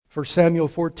For Samuel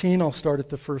 14, I'll start at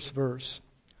the first verse.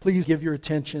 Please give your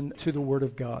attention to the Word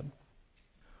of God.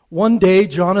 One day,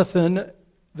 Jonathan,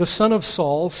 the son of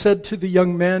Saul, said to the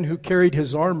young man who carried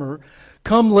his armor,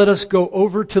 "Come, let us go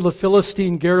over to the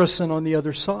Philistine garrison on the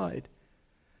other side."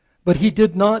 But he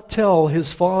did not tell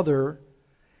his father.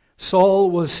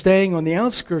 Saul was staying on the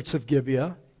outskirts of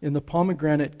Gibeah in the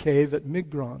pomegranate cave at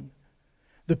Migron.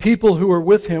 The people who were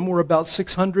with him were about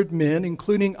 600 men,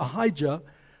 including Ahijah,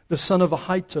 the son of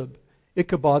Ahitub,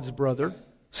 Ichabod's brother,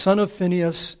 son of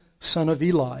Phinehas, son of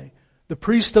Eli, the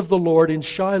priest of the Lord in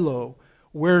Shiloh,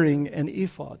 wearing an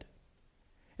ephod.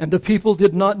 And the people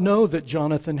did not know that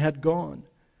Jonathan had gone.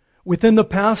 Within the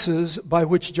passes by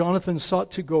which Jonathan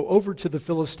sought to go over to the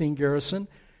Philistine garrison,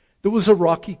 there was a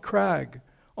rocky crag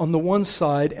on the one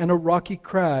side and a rocky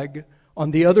crag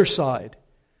on the other side.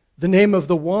 The name of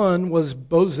the one was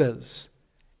Bozez,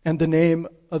 and the name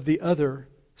of the other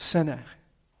Senech.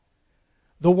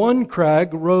 The one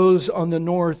crag rose on the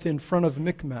north in front of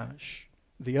Michmash,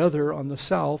 the other on the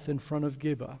south in front of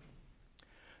Gibeah.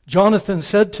 Jonathan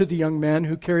said to the young man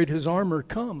who carried his armor,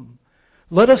 "Come,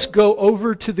 let us go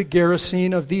over to the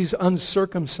garrison of these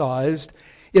uncircumcised.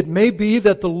 It may be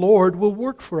that the Lord will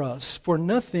work for us, for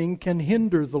nothing can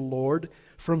hinder the Lord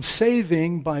from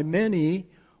saving by many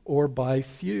or by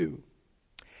few."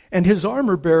 And his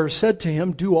armor-bearer said to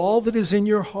him, "Do all that is in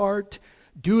your heart.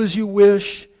 Do as you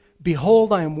wish.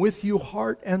 Behold, I am with you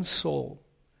heart and soul."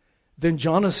 Then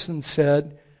Jonathan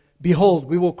said, "Behold,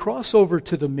 we will cross over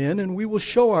to the men, and we will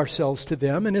show ourselves to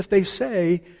them. And if they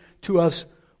say to us,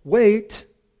 'Wait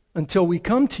until we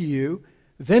come to you,'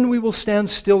 then we will stand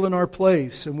still in our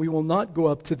place, and we will not go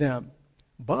up to them.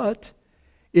 But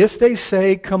if they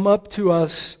say, 'Come up to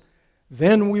us,'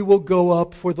 then we will go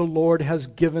up, for the Lord has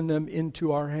given them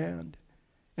into our hand.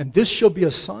 And this shall be a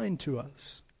sign to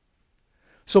us."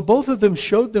 So both of them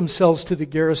showed themselves to the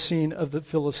garrison of the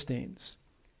Philistines.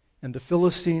 And the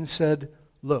Philistines said,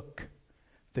 "Look,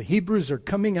 the Hebrews are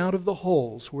coming out of the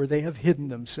holes where they have hidden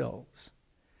themselves."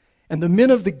 And the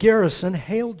men of the garrison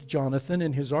hailed Jonathan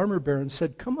and his armor-bearer and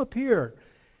said, "Come up here,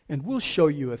 and we'll show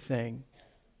you a thing."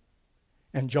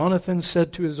 And Jonathan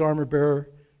said to his armor-bearer,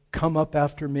 "Come up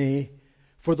after me,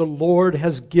 for the Lord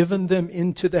has given them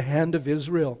into the hand of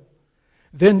Israel."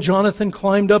 Then Jonathan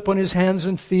climbed up on his hands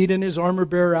and feet, and his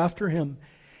armor-bearer after him.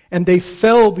 And they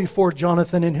fell before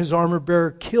Jonathan, and his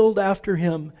armor-bearer killed after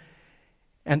him.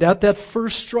 And at that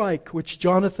first strike which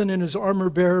Jonathan and his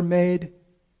armor-bearer made,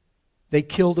 they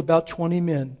killed about 20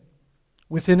 men,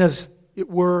 within as it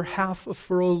were half a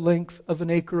furrow length of an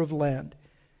acre of land.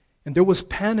 And there was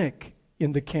panic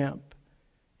in the camp,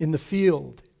 in the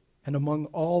field, and among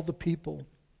all the people.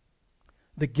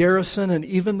 The garrison and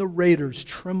even the raiders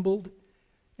trembled,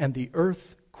 and the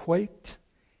earth quaked,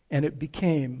 and it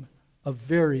became a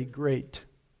very great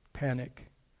panic.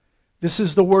 This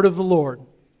is the word of the Lord.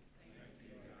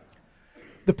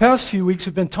 The past few weeks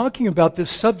have been talking about this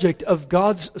subject of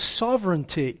God's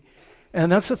sovereignty.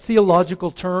 And that's a theological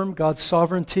term, God's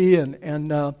sovereignty.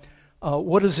 And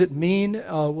what does it mean?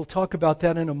 We'll talk about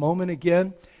that in a moment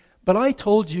again. But I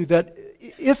told you that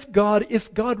if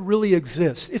God really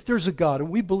exists, if there's a God,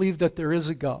 and we believe that there is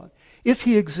a God, if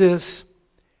He exists,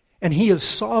 and He is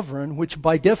sovereign, which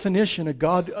by definition a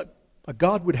God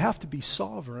would have to be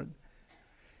sovereign.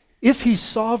 If He's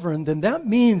sovereign, then that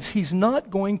means He's not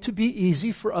going to be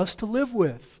easy for us to live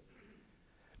with.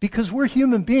 Because we're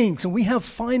human beings and we have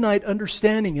finite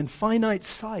understanding and finite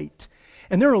sight.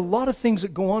 And there are a lot of things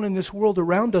that go on in this world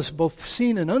around us, both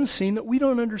seen and unseen, that we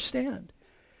don't understand.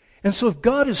 And so if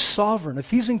God is sovereign,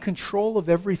 if He's in control of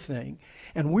everything,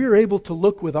 and we're able to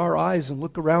look with our eyes and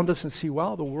look around us and see,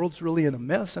 wow, the world's really in a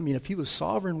mess. I mean, if He was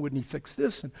sovereign, wouldn't He fix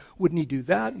this? And wouldn't He do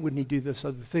that? And wouldn't He do this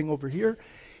other thing over here?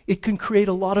 It can create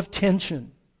a lot of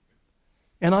tension.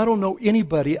 And I don't know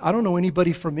anybody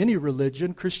from any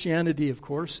religion. Christianity, of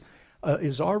course,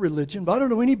 is our religion. But I don't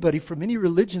know anybody from any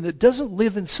religion that doesn't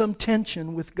live in some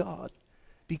tension with God.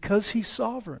 Because He's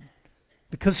sovereign.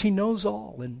 Because He knows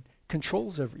all and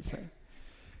controls everything.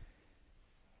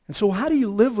 And so how do you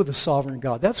live with a sovereign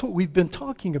God? That's what we've been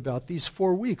talking about these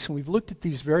 4 weeks. And we've looked at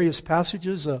these various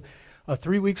passages.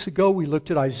 3 weeks ago we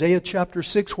looked at Isaiah chapter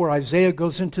 6, where Isaiah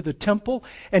goes into the temple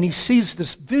and he sees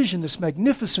this vision, this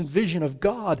magnificent vision of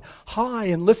God high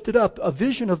and lifted up, a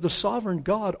vision of the sovereign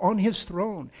God on His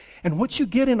throne. And what you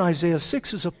get in Isaiah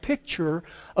 6 is a picture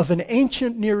of an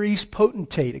ancient Near East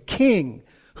potentate, a king,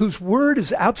 whose word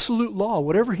is absolute law.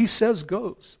 Whatever he says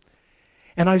goes.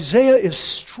 And Isaiah is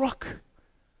struck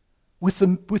with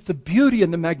the beauty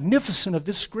and the magnificence of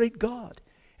this great God.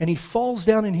 And he falls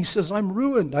down and he says, "I'm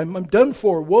ruined. I'm done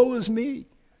for. Woe is me."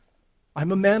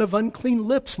 I'm a man of unclean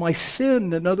lips. My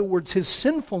sin, in other words, his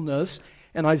sinfulness,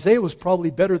 and Isaiah was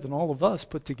probably better than all of us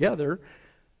put together,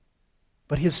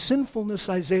 but his sinfulness,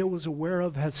 Isaiah was aware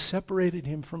of, has separated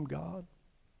him from God.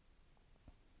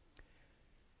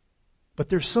 But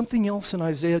there's something else in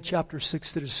Isaiah chapter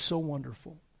 6 that is so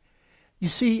wonderful. You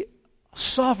see,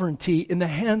 sovereignty in the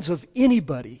hands of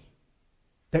anybody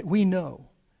that we know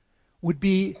would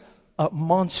be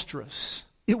monstrous.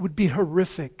 It would be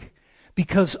horrific,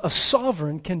 because a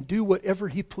sovereign can do whatever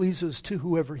he pleases to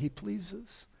whoever he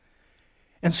pleases.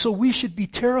 And so we should be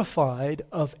terrified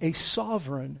of a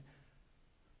sovereign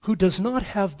who does not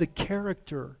have the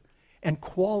character and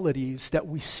qualities that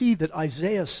we see that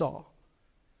Isaiah saw.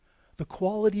 The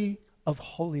quality of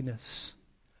holiness,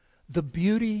 the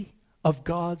beauty of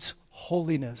God's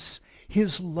holiness,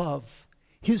 His love,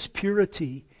 His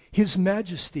purity, His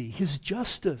majesty, His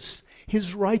justice,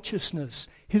 His righteousness,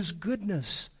 His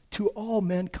goodness to all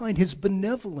mankind, His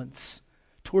benevolence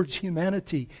towards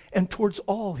humanity and towards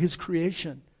all His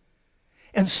creation.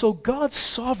 And so God's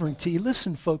sovereignty,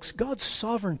 listen folks, God's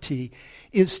sovereignty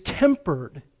is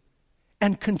tempered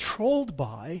and controlled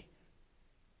by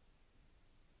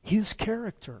His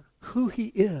character, who He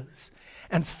is.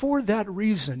 And for that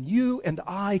reason, you and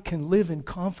I can live in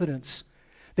confidence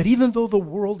that even though the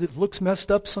world, it looks messed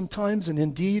up sometimes, and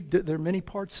indeed there are many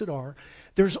parts that are,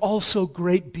 there's also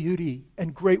great beauty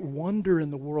and great wonder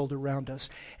in the world around us.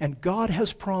 And God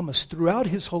has promised throughout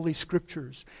His Holy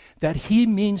Scriptures that He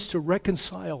means to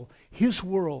reconcile His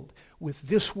world with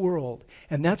this world.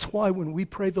 And that's why when we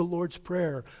pray the Lord's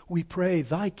Prayer, we pray,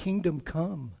 Thy kingdom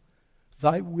come,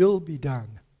 Thy will be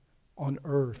done on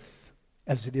earth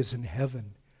as it is in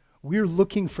heaven. We're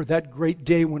looking for that great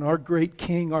day when our great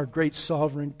King, our great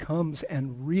Sovereign comes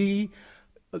and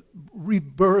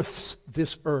rebirths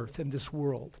this earth and this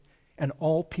world, and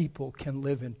all people can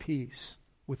live in peace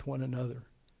with one another.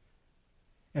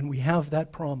 And we have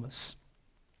that promise.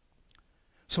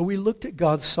 So we looked at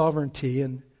God's sovereignty,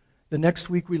 and the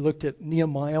next week we looked at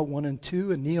Nehemiah 1 and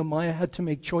 2, and Nehemiah had to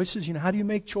make choices. You know, how do you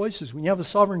make choices? When you have a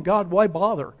sovereign God, why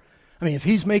bother? I mean, if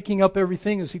He's making up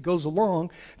everything as He goes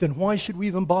along, then why should we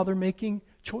even bother making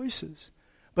choices?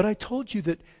 But I told you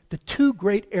that the two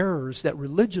great errors that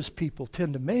religious people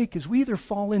tend to make is we either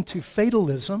fall into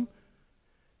fatalism,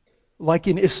 like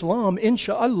in Islam,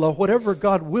 inshallah, whatever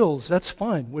God wills, that's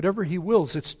fine. Whatever He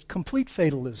wills, it's complete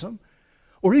fatalism.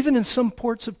 Or even in some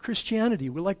parts of Christianity,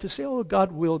 we like to say, oh,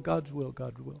 God will, God's will,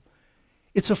 God will.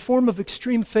 It's a form of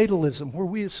extreme fatalism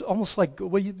where it's almost like,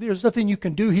 well, there's nothing you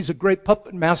can do. He's a great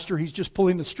puppet master. He's just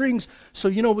pulling the strings. So,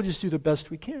 we'll just do the best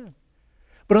we can.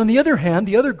 But on the other hand,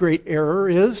 the other great error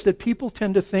is that people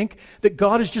tend to think that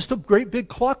God is just a great big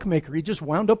clockmaker. He just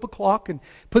wound up a clock and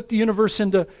put the universe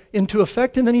into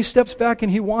effect, and then He steps back and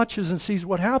He watches and sees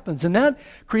what happens. And that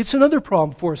creates another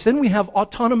problem for us. Then we have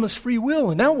autonomous free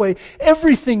will, and that way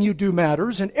everything you do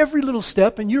matters, and every little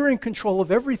step, and you're in control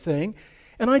of everything.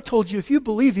 And I told you, if you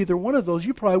believe either one of those,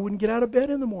 you probably wouldn't get out of bed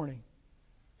in the morning.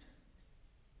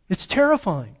 It's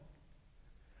terrifying.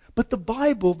 But the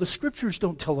Bible, the Scriptures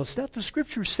don't tell us that. The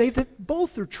Scriptures say that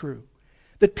both are true.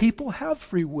 That people have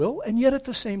free will, and yet at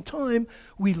the same time,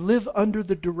 we live under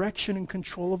the direction and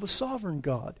control of a sovereign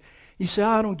God. You say,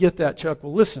 I don't get that, Chuck.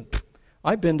 Well, listen,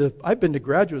 I've been to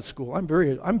graduate school.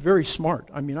 I'm very smart.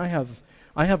 I mean, I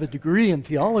have a degree in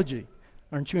theology.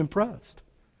 Aren't you impressed?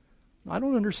 I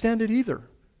don't understand it either.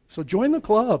 So join the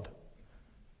club.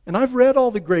 And I've read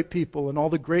all the great people and all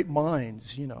the great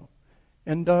minds,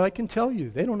 And I can tell you,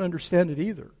 they don't understand it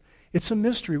either. It's a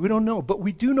mystery. We don't know. But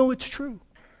we do know it's true.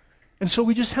 And so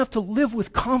we just have to live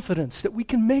with confidence that we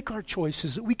can make our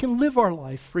choices, that we can live our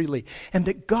life freely, and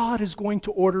that God is going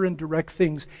to order and direct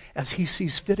things as He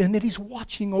sees fit, and that He's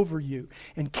watching over you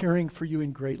and caring for you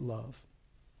in great love.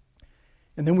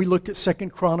 And then we looked at 2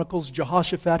 Chronicles,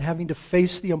 Jehoshaphat having to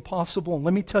face the impossible. And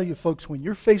let me tell you, folks, when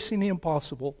you're facing the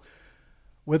impossible,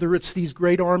 whether it's these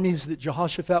great armies that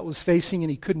Jehoshaphat was facing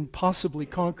and he couldn't possibly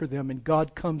conquer them, and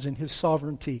God comes in His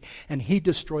sovereignty and He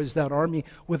destroys that army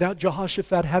without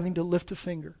Jehoshaphat having to lift a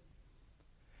finger.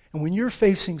 And when you're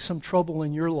facing some trouble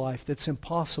in your life that's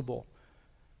impossible,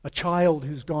 a child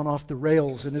who's gone off the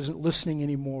rails and isn't listening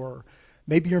anymore,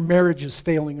 maybe your marriage is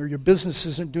failing, or your business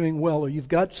isn't doing well, or you've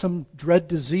got some dread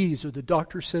disease, or the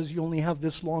doctor says you only have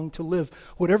this long to live.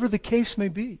 Whatever the case may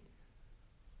be,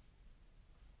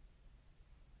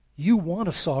 you want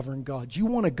a sovereign God. You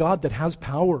want a God that has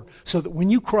power, so that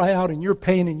when you cry out in your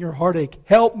pain and your heartache,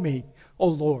 help me, O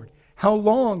Lord. How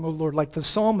long, O Lord? Like the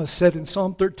psalmist said in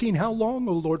Psalm 13, how long,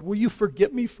 O Lord, will you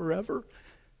forget me forever?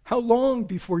 How long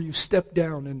before you step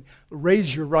down and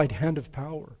raise your right hand of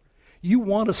power? You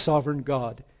want a sovereign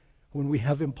God. when we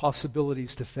have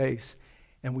impossibilities to face.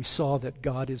 And we saw that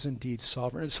God is indeed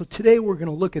sovereign. And so today we're going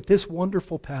to look at this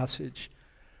wonderful passage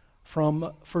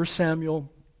from 1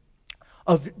 Samuel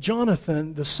of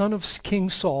Jonathan, the son of King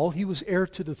Saul. He was heir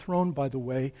to the throne, by the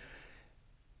way,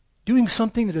 doing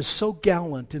something that is so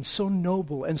gallant and so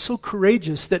noble and so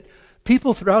courageous that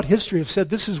people throughout history have said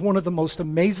this is one of the most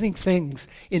amazing things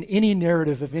in any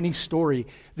narrative of any story.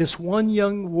 This one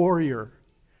young warrior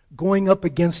going up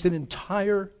against an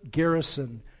entire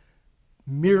garrison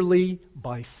merely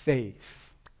by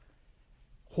faith.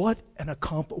 What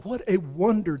a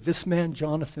wonder this man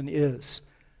Jonathan is.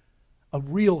 A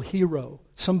real hero,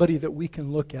 somebody that we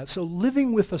can look at. So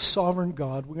living with a sovereign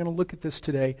God, we're going to look at this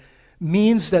today,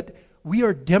 means that we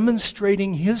are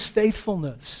demonstrating His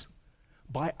faithfulness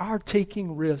by our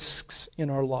taking risks in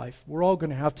our life. We're all going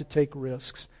to have to take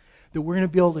risks. That we're going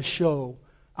to be able to show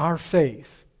our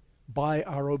faith by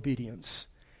our obedience.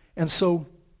 And so,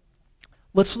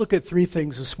 let's look at three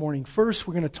things this morning. First,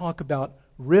 we're going to talk about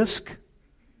risk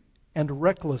and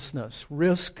recklessness.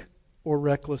 Risk or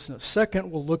recklessness.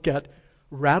 Second, we'll look at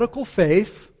radical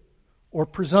faith or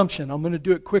presumption. I'm going to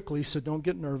do it quickly, so don't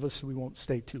get nervous. We won't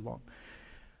stay too long.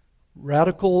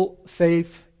 Radical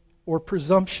faith or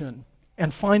presumption.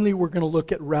 And finally, we're going to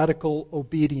look at radical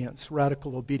obedience.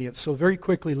 Radical obedience. So very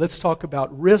quickly, let's talk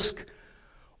about risk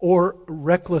or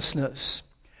recklessness.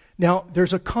 Now,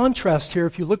 there's a contrast here.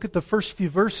 If you look at the first few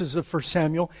verses of 1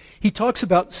 Samuel, he talks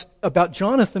about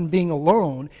Jonathan being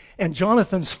alone and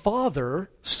Jonathan's father,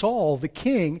 Saul, the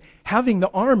king, having the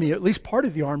army, at least part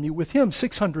of the army, with him,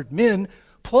 600 men,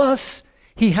 plus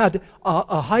he had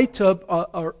the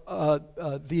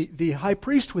high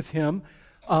priest with him,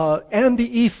 and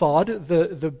the ephod,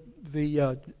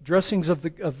 the dressings of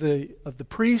the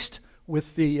priest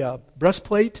with the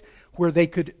breastplate, where they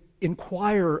could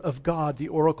inquire of God, the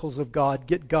oracles of God,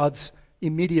 get God's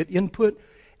immediate input.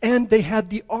 And they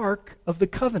had the Ark of the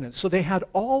Covenant. So they had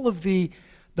all of the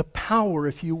power,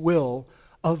 if you will,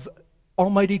 of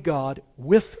Almighty God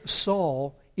with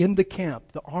Saul in the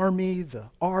camp. The army, the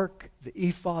Ark, the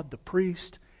ephod, the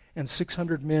priest, and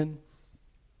 600 men.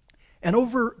 And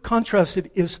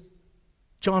contrasted is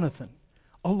Jonathan,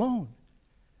 alone.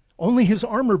 Only his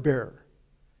armor bearer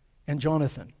and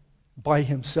Jonathan by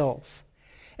himself.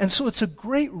 And so it's a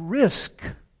great risk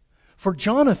for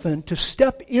Jonathan to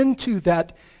step into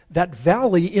that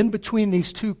valley in between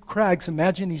these two crags.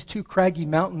 Imagine these two craggy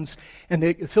mountains, and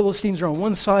the Philistines are on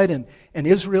one side, and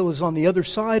Israel is on the other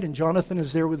side, and Jonathan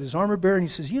is there with his armor bearer, and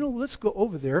he says, let's go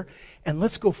over there, and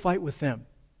let's go fight with them.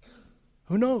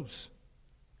 Who knows?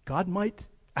 God might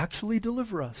actually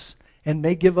deliver us, and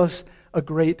may give us a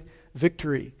great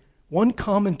victory. One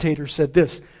commentator said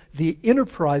this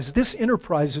enterprise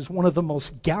is one of the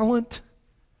most gallant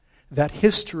that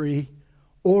history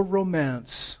or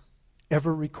romance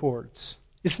ever records.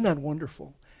 Isn't that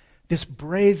wonderful? This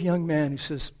brave young man who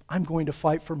says, I'm going to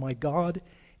fight for my God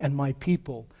and my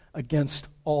people against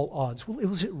all odds. Well,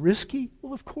 was it risky?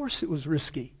 Well, of course it was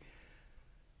risky.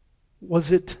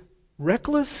 Was it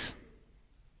reckless?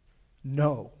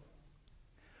 No.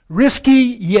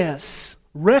 Risky, yes.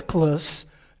 Reckless,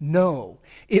 no.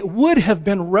 It would have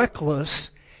been reckless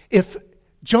if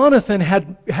Jonathan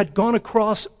had gone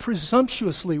across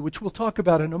presumptuously, which we'll talk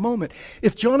about in a moment.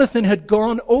 If Jonathan had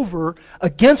gone over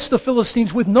against the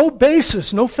Philistines with no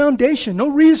basis, no foundation, no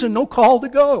reason, no call to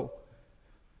go.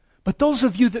 But those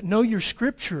of you that know your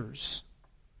scriptures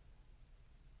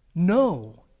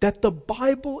know that the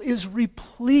Bible is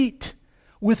replete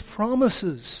with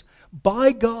promises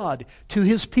by God to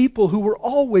His people who were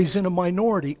always in a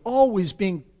minority, always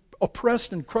being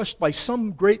oppressed and crushed by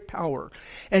some great power.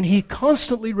 And He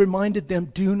constantly reminded them,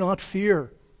 do not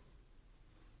fear.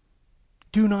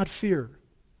 Do not fear.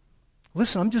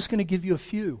 Listen, I'm just going to give you a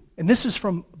few. And this is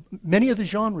from many of the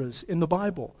genres in the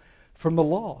Bible, from the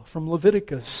law, from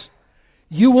Leviticus.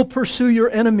 You will pursue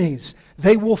your enemies.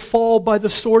 They will fall by the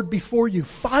sword before you.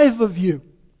 5 of you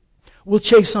will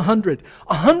chase 100.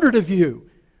 100 of you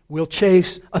will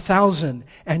chase 1,000,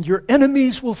 and your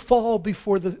enemies will fall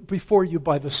before you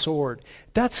by the sword.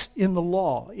 That's in the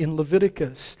law, in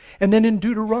Leviticus. And then in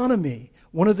Deuteronomy,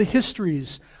 one of the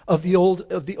histories of the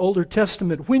Older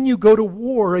Testament, when you go to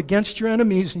war against your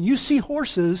enemies and you see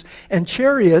horses and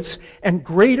chariots and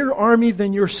greater army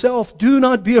than yourself, do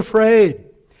not be afraid,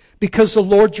 because the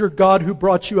Lord your God who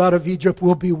brought you out of Egypt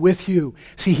will be with you.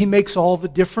 See, He makes all the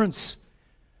difference.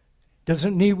 We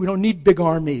don't need big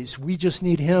armies. We just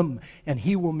need Him, and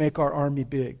He will make our army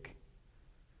big.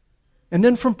 And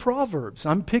then from Proverbs,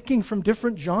 I'm picking from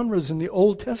different genres in the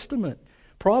Old Testament.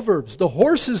 Proverbs, the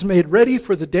horse is made ready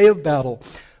for the day of battle,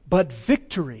 but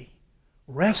victory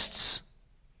rests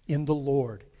in the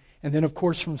Lord. And then, of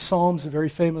course, from Psalms, a very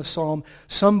famous psalm,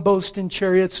 some boast in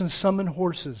chariots and some in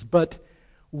horses, but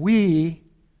we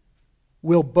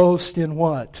will boast in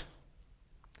what?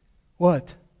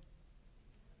 What?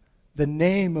 The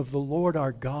name of the Lord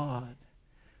our God.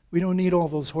 We don't need all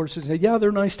those horses. Yeah,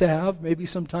 they're nice to have. Maybe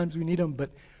sometimes we need them, but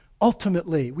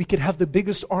ultimately, we could have the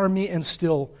biggest army and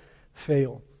still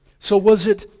fail. So was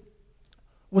it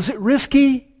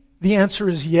risky? The answer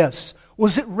is yes.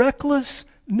 Was it reckless?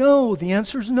 No. The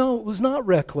answer is no. It was not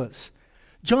reckless.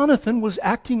 Jonathan was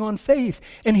acting on faith,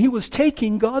 and he was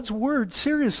taking God's word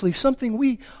seriously, something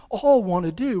we all want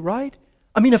to do, right?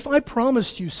 I mean, if I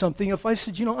promised you something, if I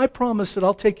said, I promise that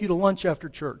I'll take you to lunch after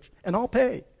church, and I'll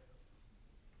pay,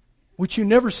 which you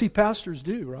never see pastors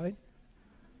do, right?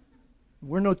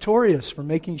 We're notorious for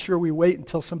making sure we wait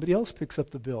until somebody else picks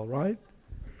up the bill, right?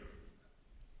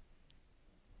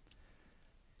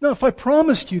 Now, if I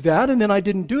promised you that and then I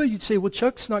didn't do it, you'd say, well,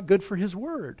 Chuck's not good for his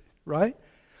word, right?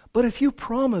 But if you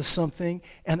promise something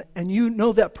and you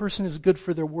know that person is good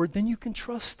for their word, then you can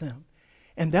trust them.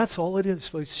 And that's all it is.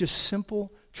 It's just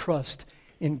simple trust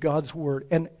in God's word.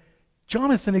 And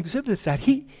Jonathan exhibited that.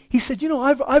 He said,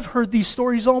 I've heard these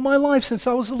stories all my life since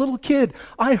I was a little kid.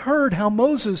 I heard how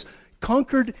Moses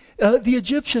conquered the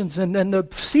Egyptians, and then the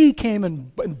sea came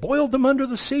and boiled them under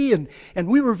the sea, and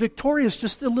we were victorious,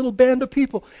 just a little band of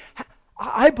people.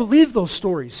 I believe those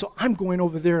stories, so I'm going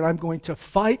over there and I'm going to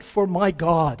fight for my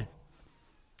God.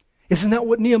 Isn't that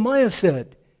what Nehemiah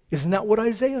said? Isn't that what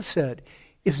Isaiah said?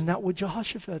 Isn't that what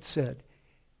Jehoshaphat said?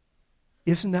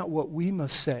 Isn't that what we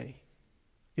must say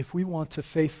if we want to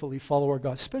faithfully follow our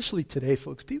God? Especially today,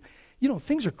 folks. People,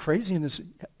 things are crazy in this.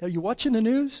 Are you watching the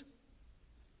news?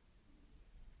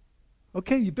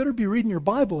 Okay, you better be reading your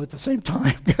Bible at the same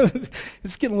time.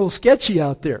 It's getting a little sketchy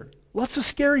out there. Lots of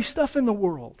scary stuff in the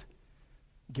world.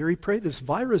 Gary prayed, this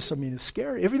virus, it's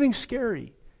scary. Everything's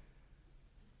scary.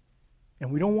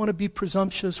 And we don't want to be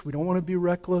presumptuous. We don't want to be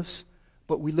reckless.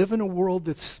 But we live in a world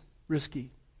that's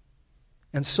risky.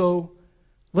 And so,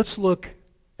 let's look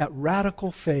at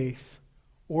radical faith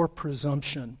or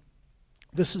presumption.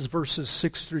 This is verses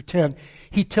 6 through 10.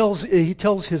 He tells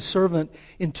his servant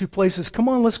in two places, come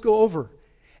on, let's go over.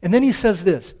 And then he says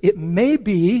this, it may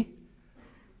be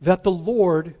that the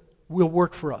Lord will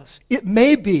work for us. It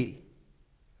may be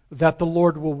that the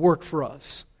Lord will work for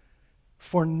us.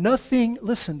 For nothing,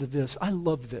 listen to this, I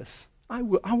love this. I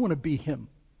want to be Him.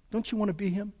 Don't you want to be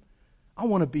Him? I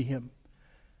want to be Him.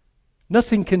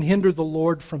 Nothing can hinder the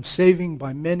Lord from saving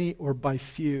by many or by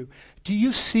few. Do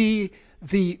you see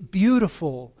the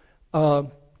beautiful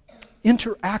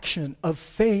interaction of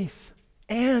faith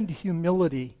and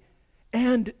humility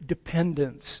and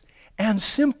dependence and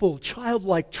simple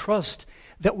childlike trust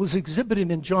that was exhibited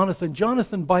in Jonathan?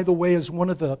 Jonathan, by the way, is one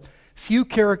of the few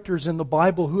characters in the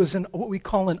Bible who is what we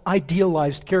call an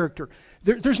idealized character.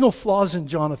 There's no flaws in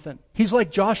Jonathan. He's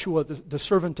like Joshua, the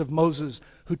servant of Moses,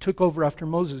 who took over after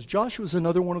Moses. Joshua's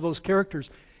another one of those characters.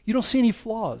 You don't see any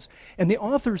flaws. And the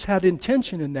authors had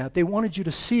intention in that. They wanted you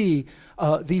to see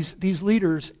these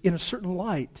leaders in a certain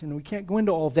light. And we can't go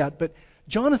into all of that, but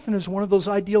Jonathan is one of those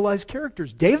idealized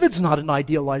characters. David's not an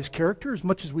idealized character, as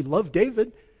much as we love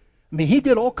David. He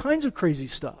did all kinds of crazy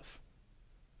stuff.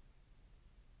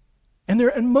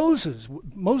 And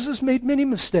Moses made many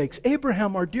mistakes.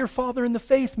 Abraham, our dear father in the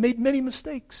faith, made many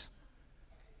mistakes.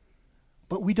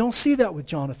 But we don't see that with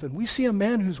Jonathan. We see a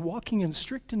man who's walking in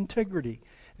strict integrity.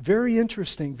 Very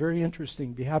interesting, very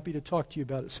interesting. Be happy to talk to you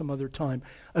about it some other time.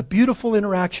 A beautiful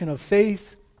interaction of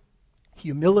faith,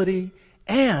 humility,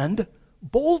 and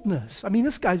boldness.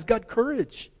 This guy's got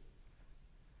courage.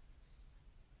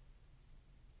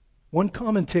 One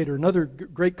commentator, another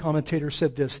great commentator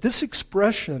said this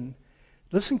expression,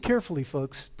 listen carefully,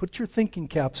 folks, put your thinking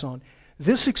caps on.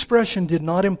 This expression did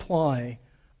not imply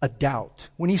a doubt.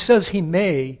 When he says He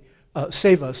may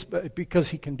save us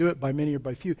because He can do it by many or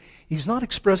by few, he's not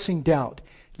expressing doubt.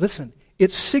 Listen,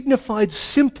 it signified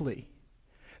simply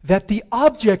that the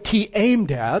object He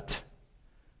aimed at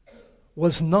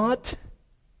was not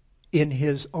in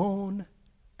His own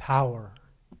power.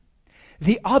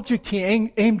 The object He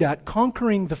aimed at,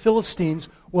 conquering the Philistines,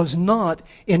 was not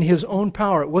in His own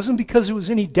power. It wasn't because there was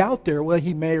any doubt there, well,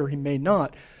 He may or He may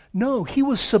not. No, He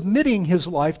was submitting His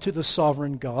life to the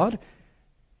sovereign God.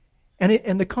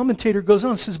 And the commentator goes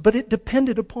on and says, but it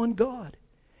depended upon God.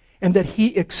 And that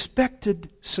He expected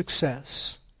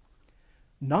success,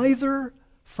 neither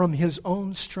from His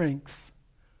own strength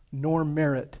nor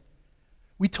merit.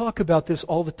 We talk about this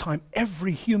all the time.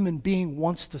 Every human being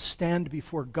wants to stand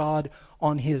before God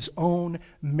on his own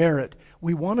merit.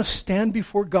 We want to stand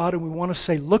before God and we want to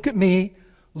say, look at me,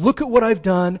 look at what I've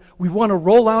done. We want to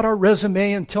roll out our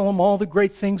resume and tell them all the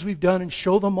great things we've done and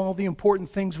show them all the important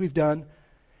things we've done.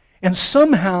 And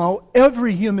somehow,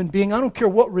 every human being, I don't care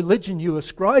what religion you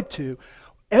ascribe to,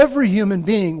 every human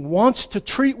being wants to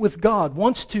treat with God,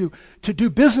 wants to do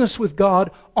business with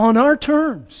God on our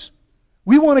terms.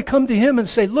 We want to come to Him and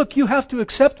say, look, you have to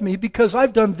accept me because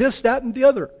I've done this, that, and the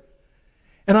other.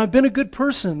 And I've been a good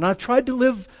person, and I've tried to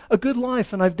live a good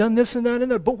life, and I've done this and that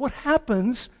and that. But what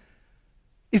happens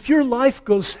if your life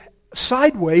goes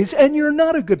sideways and you're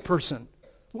not a good person?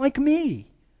 Like me.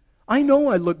 I know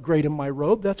I look great in my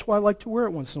robe. That's why I like to wear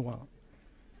it once in a while.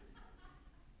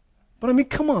 But I mean,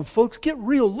 come on, folks, get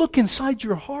real. Look inside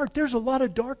your heart. There's a lot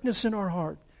of darkness in our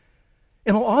heart.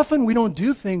 And often we don't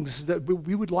do things that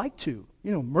we would like to.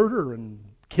 You know, murder and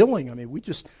killing. I mean, we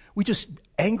just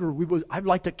anger. I'd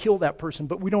like to kill that person,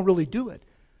 but we don't really do it.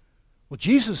 Well,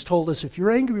 Jesus told us, if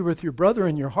you're angry with your brother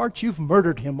in your heart, you've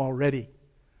murdered him already.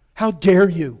 How dare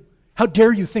you? How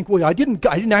dare you think, well, I didn't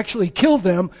actually kill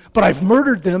them, but I've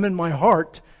murdered them in my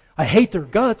heart. I hate their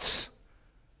guts.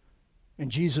 And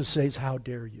Jesus says, how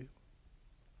dare you?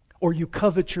 Or you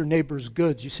covet your neighbor's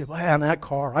goods. You say, well, and that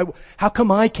car. How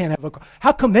come I can't have a car?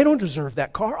 How come they don't deserve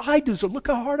that car? I deserve. Look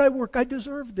how hard I work. I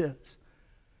deserve this.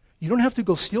 You don't have to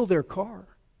go steal their car.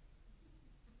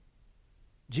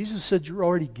 Jesus said you're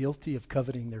already guilty of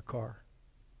coveting their car.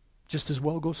 Just as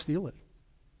well go steal it.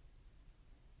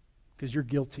 Because you're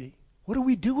guilty. What do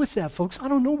we do with that, folks? I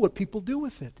don't know what people do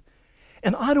with it.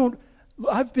 And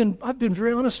I've been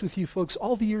very honest with you folks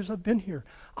all the years I've been here.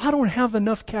 I don't have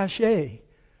enough cachet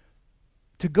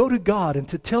to go to God and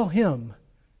to tell Him,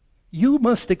 you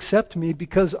must accept me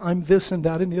because I'm this and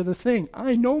that and the other thing.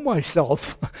 I know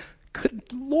myself. Good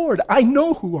Lord, I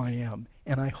know who I am.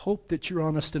 And I hope that you're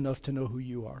honest enough to know who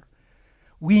you are.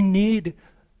 We need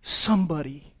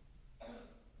somebody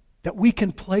that we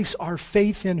can place our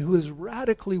faith in who is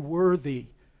radically worthy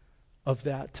of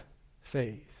that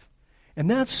faith. And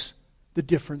that's the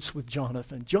difference with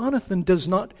Jonathan. Jonathan does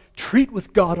not treat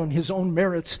with God on his own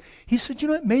merits. He said, you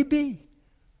know, it may be.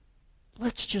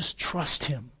 Let's just trust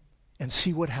Him and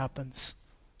see what happens.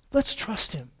 Let's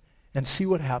trust Him and see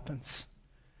what happens.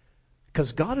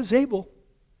 Because God is able.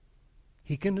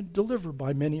 He can deliver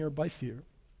by many or by few.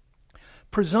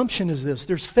 Presumption is this.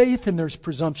 There's faith and there's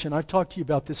presumption. I've talked to you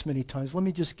about this many times. Let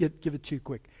me just give it to you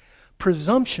quick.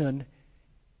 Presumption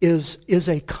is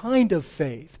a kind of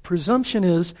faith. Presumption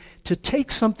is to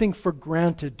take something for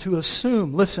granted, to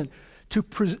assume. Listen,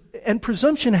 and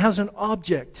presumption has an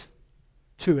object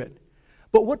to it.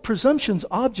 But what presumption's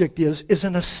object is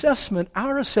an assessment,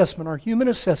 our human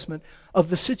assessment of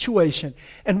the situation.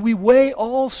 And we weigh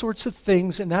all sorts of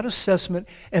things in that assessment,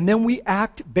 and then we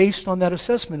act based on that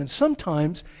assessment. And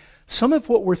sometimes, some of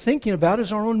what we're thinking about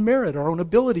is our own merit, our own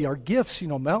ability, our gifts. You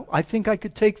know, Mel, I think I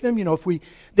could take them. You know,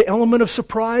 the element of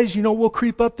surprise, you know, we'll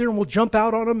creep up there and we'll jump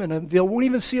out on them, and they won't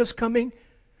even see us coming.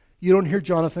 You don't hear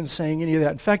Jonathan saying any of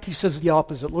that. In fact, he says the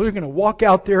opposite. We're going to walk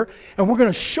out there, and we're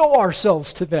going to show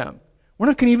ourselves to them. We're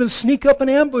not going to even sneak up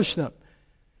and ambush them.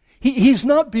 He's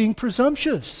not being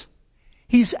presumptuous.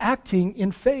 He's acting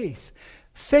in faith.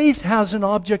 Faith has an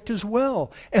object as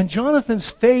well. And Jonathan's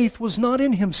faith was not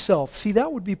in himself. See,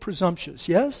 that would be presumptuous,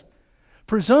 yes?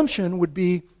 Presumption would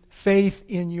be faith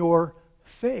in your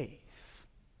faith.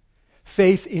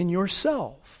 Faith in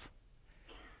yourself.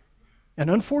 And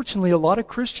unfortunately, a lot of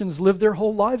Christians live their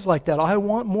whole lives like that. I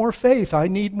want more faith. I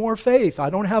need more faith.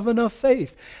 I don't have enough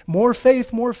faith. More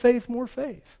faith, more faith, more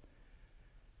faith.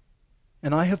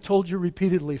 And I have told you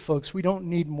repeatedly, folks, we don't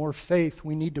need more faith.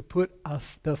 We need to put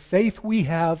the faith we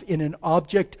have in an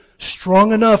object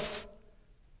strong enough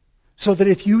so that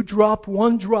if you drop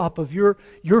one drop of your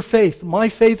faith, my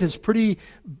faith is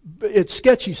it's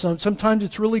sketchy. Sometimes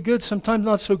it's really good, sometimes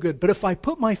not so good. But if I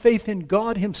put my faith in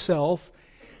God Himself,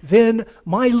 then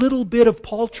my little bit of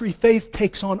paltry faith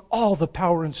takes on all the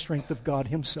power and strength of God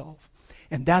Himself.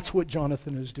 And that's what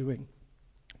Jonathan is doing,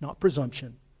 not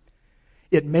presumption.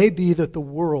 It may be that the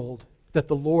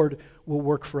Lord will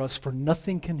work for us, for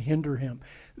nothing can hinder Him.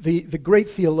 The great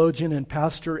theologian and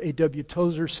pastor A.W.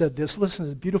 Tozer said this. Listen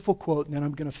to the beautiful quote, and then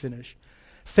I'm going to finish.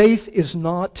 Faith is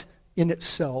not in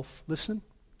itself, listen,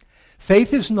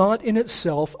 faith is not in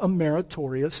itself a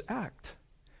meritorious act.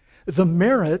 The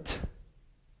merit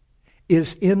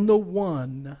is in the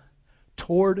one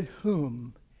toward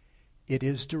whom it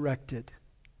is directed.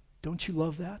 Don't you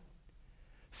love that?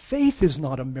 Faith is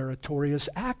not a meritorious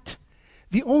act.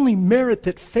 The only merit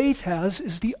that faith has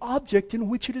is the object in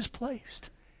which it is placed.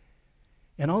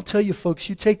 And I'll tell you, folks,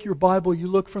 you take your Bible, you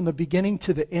look from the beginning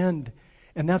to the end,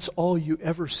 and that's all you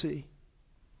ever see.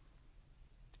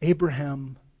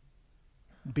 Abraham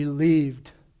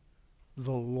believed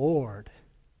the Lord.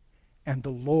 And the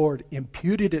Lord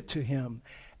imputed it to him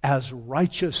as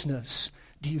righteousness.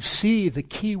 Do you see the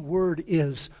key word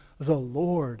is the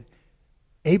Lord?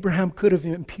 Abraham could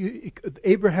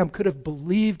have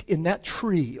believed in that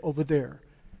tree over there.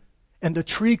 And the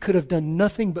tree could have done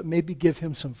nothing but maybe give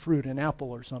him some fruit, an apple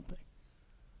or something.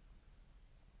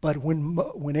 But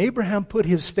when Abraham put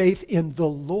his faith in the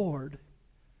Lord,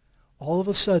 all of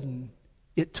a sudden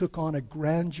it took on a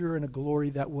grandeur and a glory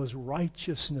that was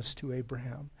righteousness to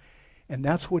Abraham. And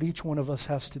that's what each one of us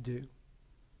has to do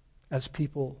as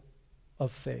people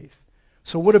of faith.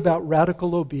 So what about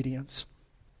radical obedience?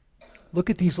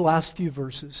 Look at these last few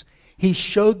verses. He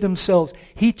showed themselves.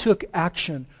 He took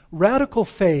action. Radical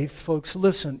faith, folks,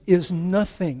 listen, is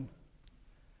nothing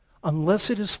unless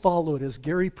it is followed, as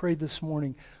Gary prayed this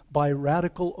morning, by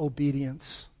radical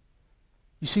obedience.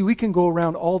 You see, we can go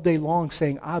around all day long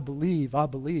saying, I believe, I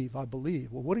believe, I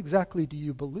believe. Well, what exactly do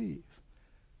you believe?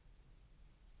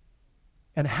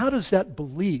 And how does that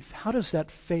belief, how does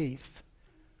that faith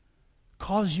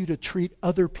cause you to treat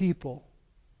other people,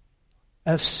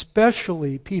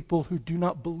 especially people who do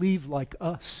not believe like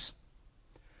us?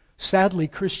 Sadly,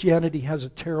 Christianity has a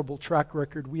terrible track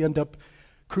record. We end up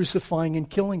crucifying and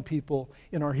killing people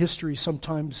in our history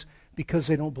sometimes because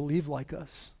they don't believe like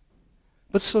us.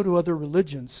 But so do other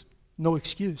religions. No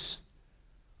excuse.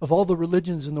 Of all the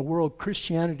religions in the world,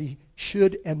 Christianity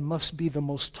should and must be the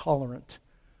most tolerant.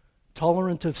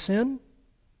 Tolerant of sin?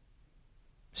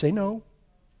 Say no.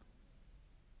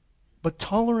 But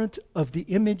tolerant of the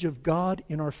image of God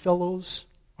in our fellows,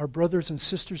 our brothers and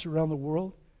sisters around the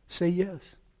world? Say yes.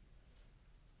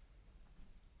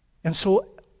 And so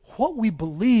what we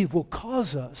believe will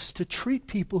cause us to treat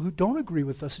people who don't agree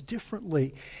with us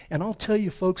differently. And I'll tell you,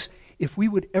 folks, if we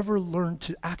would ever learn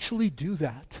to actually do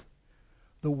that,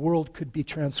 the world could be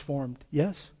transformed.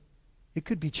 Yes, it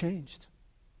could be changed.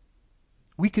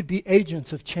 We could be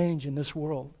agents of change in this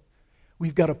world.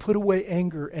 We've got to put away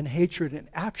anger and hatred and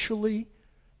actually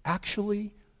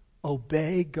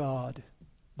obey God,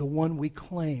 the one we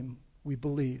claim we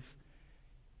believe.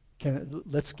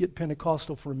 Let's get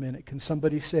Pentecostal for a minute. Can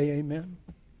somebody say amen?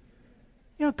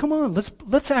 Yeah, come on.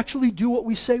 Let's actually do what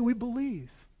we say we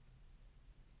believe.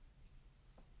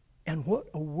 And what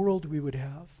a world we would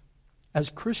have. As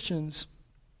Christians,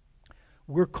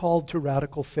 we're called to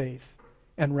radical faith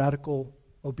and radical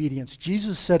obedience.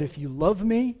 Jesus said, if you love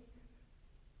me,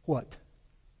 what?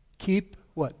 Keep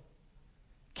what?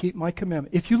 Keep my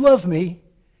commandments. If you love me,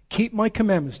 keep my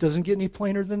commandments. Doesn't get any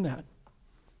plainer than that.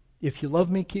 If you love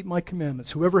me, keep my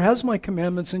commandments. Whoever has my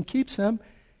commandments and keeps them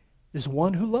is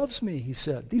one who loves me, he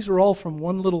said. These are all from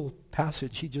one little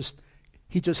passage. He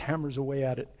just hammers away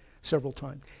at it several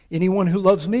times. Anyone who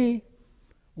loves me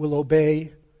will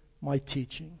obey my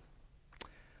teaching.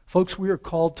 Folks, we are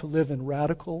called to live in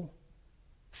radical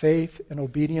faith and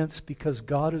obedience because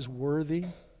God is worthy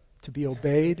to be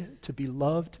obeyed, to be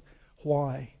loved.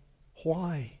 Why?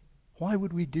 Why? Why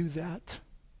would we do that?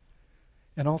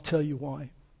 And I'll tell you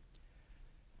why.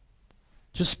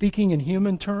 Just speaking in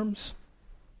human terms,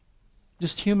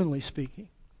 just humanly speaking,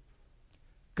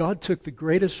 God took the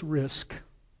greatest risk,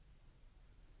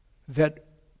 that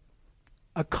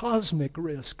a cosmic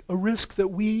risk, a risk that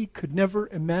we could never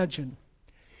imagine.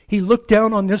 He looked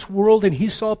down on this world and he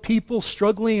saw people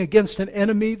struggling against an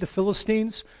enemy, the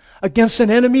Philistines, against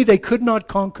an enemy they could not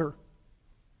conquer.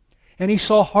 And he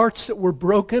saw hearts that were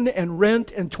broken and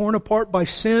rent and torn apart by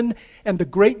sin, and the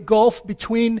great gulf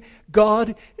between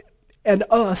God and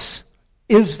us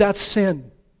is that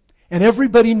sin. And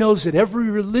everybody knows it.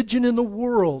 Every religion in the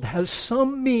world has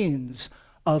some means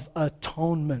of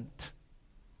atonement.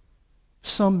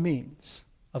 Some means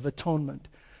of atonement.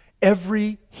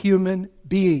 Every human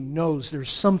being knows there's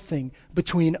something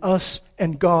between us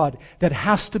and God that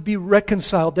has to be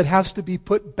reconciled, that has to be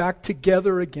put back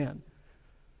together again.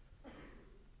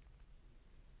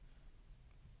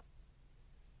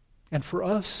 And for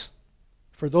us,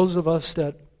 for those of us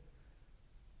that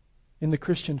in the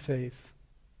Christian faith,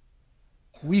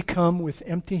 we come with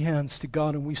empty hands to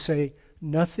God and we say,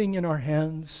 nothing in our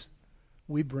hands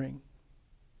we bring.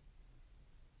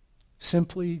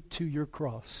 Simply to your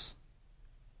cross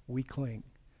we cling.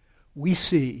 We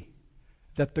see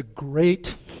that the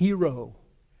great hero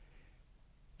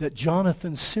that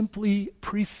Jonathan simply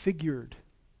prefigured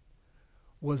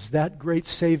was that great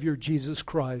Savior, Jesus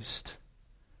Christ,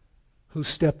 who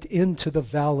stepped into the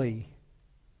valley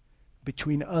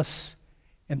between us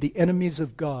and the enemies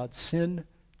of God, sin,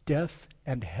 death,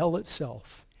 and hell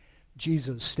itself.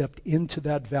 Jesus stepped into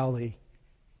that valley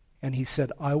and he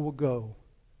said, I will go,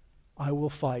 I will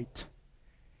fight,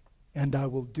 and I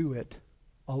will do it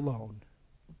alone.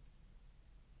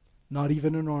 Not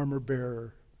even an armor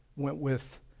bearer went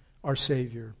with our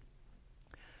Savior.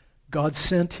 God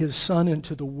sent his Son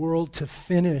into the world to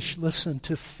finish, listen,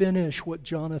 to finish what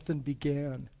Jonathan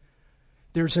began.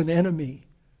 There's an enemy,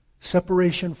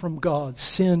 separation from God,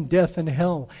 sin, death, and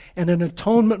hell. And an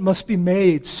atonement must be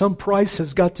made. Some price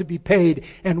has got to be paid,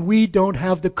 and we don't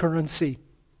have the currency.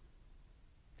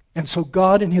 And so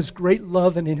God, in his great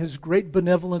love and in his great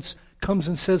benevolence, comes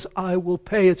and says, I will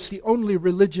pay. It's the only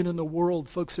religion in the world,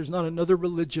 folks. There's not another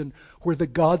religion where the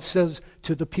God says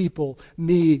to the people,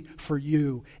 me for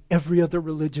you. Every other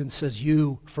religion says,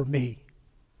 you for me.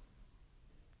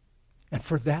 And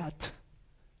for that,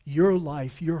 your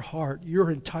life, your heart,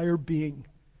 your entire being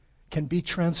can be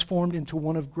transformed into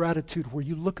one of gratitude, where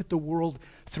you look at the world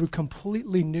through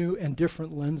completely new and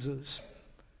different lenses.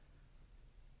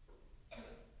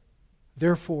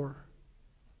 Therefore,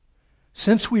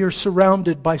 since we are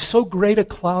surrounded by so great a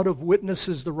cloud of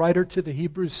witnesses, the writer to the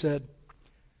Hebrews said,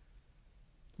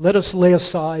 let us lay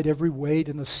aside every weight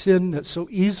and the sin that so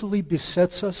easily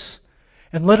besets us,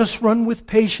 and let us run with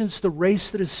patience the race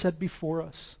that is set before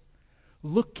us,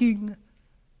 looking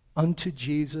unto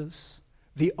Jesus,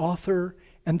 the author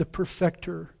and the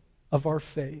perfecter of our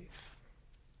faith.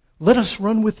 Let us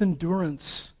run with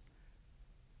endurance,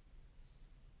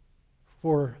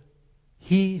 for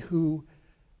he who,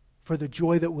 for the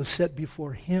joy that was set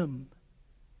before him,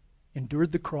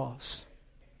 endured the cross,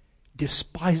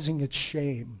 despising its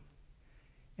shame,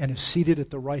 and is seated at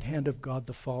the right hand of God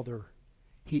the Father.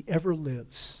 He ever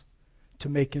lives to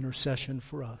make intercession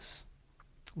for us.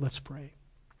 Let's pray.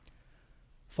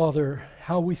 Father,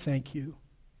 how we thank you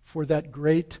for that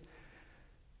great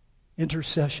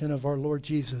intercession of our Lord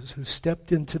Jesus, who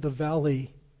stepped into the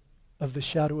valley of the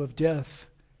shadow of death,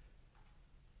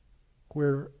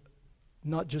 where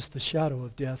not just the shadow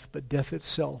of death, but death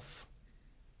itself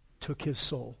took his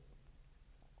soul.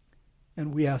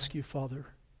 And we ask you, Father,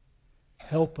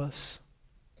 help us,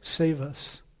 save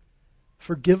us,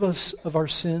 forgive us of our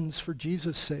sins for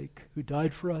Jesus' sake, who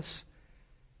died for us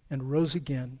and rose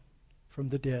again from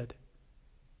the dead,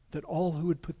 that all who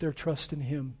would put their trust in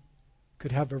him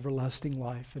could have everlasting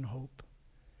life and hope.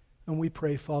 And we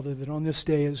pray, Father, that on this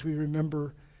day, as we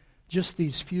remember just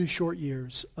these few short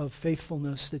years of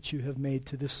faithfulness that you have made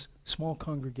to this small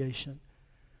congregation,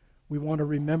 we want to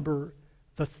remember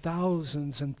the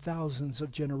thousands and thousands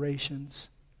of generations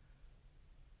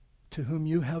to whom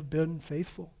you have been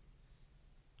faithful.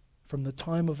 From the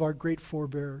time of our great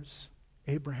forebears,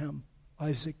 Abraham,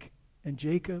 Isaac, and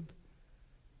Jacob,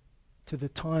 to the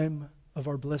time of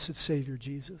our blessed Savior,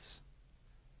 Jesus.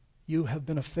 You have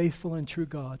been a faithful and true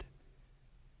God,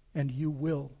 and you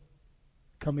will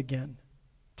come again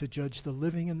to judge the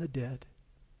living and the dead,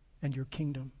 and your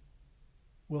kingdom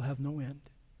will have no end.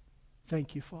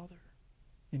 Thank you, Father.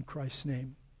 In Christ's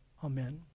name, amen.